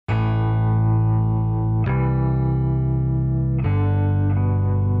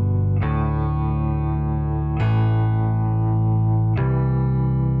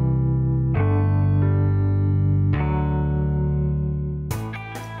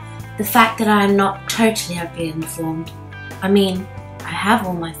The fact that I am not totally ugly and deformed. I mean, I have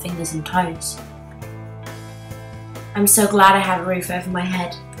all my fingers and toes. I'm so glad I have a roof over my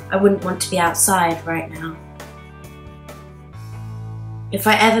head. I wouldn't want to be outside right now. If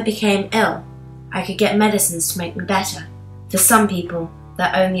I ever became ill, I could get medicines to make me better. For some people,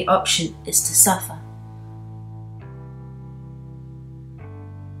 their only option is to suffer.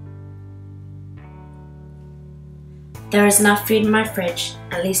 There is enough food in my fridge,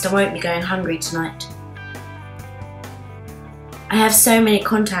 at least I won't be going hungry tonight. I have so many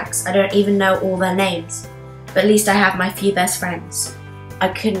contacts I don't even know all their names, but at least I have my few best friends. I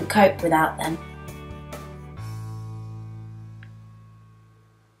couldn't cope without them.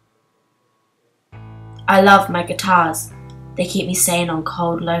 I love my guitars. They keep me sane on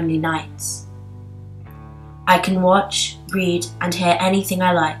cold, lonely nights. I can watch, read, and hear anything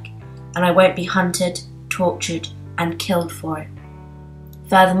I like, and I won't be hunted, tortured, and killed for it.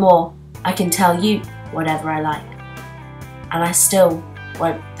 Furthermore, I can tell you whatever I like, and I still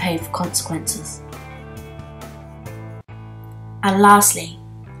won't pay for consequences. And lastly,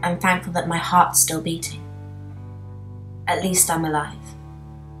 I'm thankful that my heart's still beating. At least I'm alive.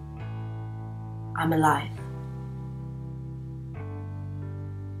 I'm alive.